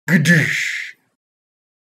Gadoosh.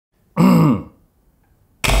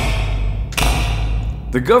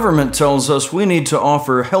 The government tells us we need to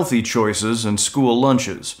offer healthy choices in school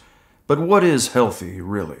lunches. But what is healthy,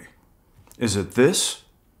 really? Is it this?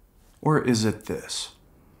 Or is it this?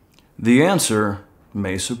 The answer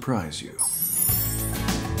may surprise you.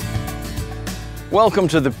 Welcome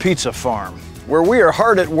to the Pizza Farm, where we are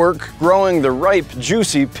hard at work growing the ripe,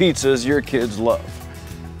 juicy pizzas your kids love.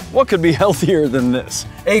 What could be healthier than this?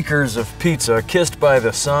 Acres of pizza kissed by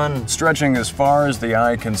the sun, stretching as far as the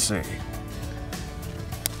eye can see.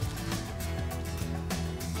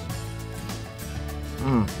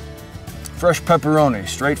 Fresh pepperoni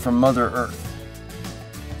straight from Mother Earth.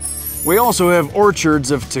 We also have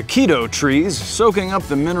orchards of taquito trees soaking up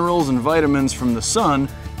the minerals and vitamins from the sun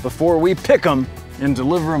before we pick them and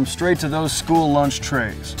deliver them straight to those school lunch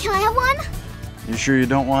trays. Can I have one? You sure you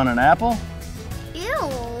don't want an apple? Ew,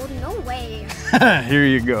 no way. Here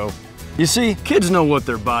you go. You see, kids know what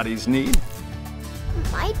their bodies need.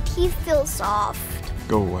 My teeth feel soft.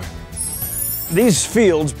 Go away. These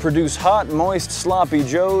fields produce hot, moist, sloppy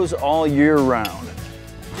joes all year round.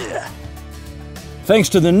 Yeah. Thanks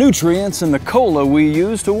to the nutrients in the cola we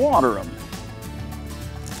use to water them.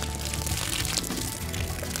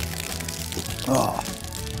 Oh,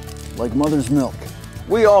 like mother's milk.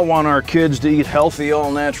 We all want our kids to eat healthy,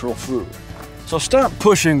 all-natural food. So stop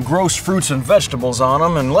pushing gross fruits and vegetables on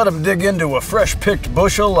them and let them dig into a fresh-picked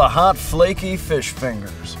bushel of hot, flaky fish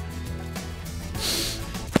fingers.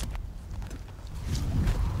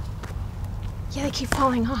 Yeah, they keep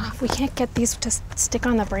falling off. We can't get these to stick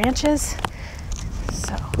on the branches.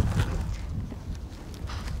 So,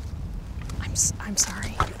 I'm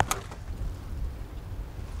sorry.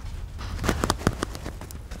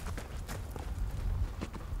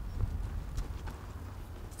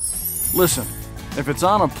 Listen, if it's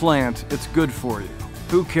on a plant, it's good for you.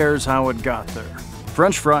 Who cares how it got there?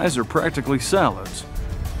 French fries are practically salads,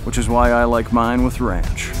 which is why I like mine with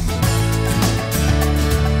ranch.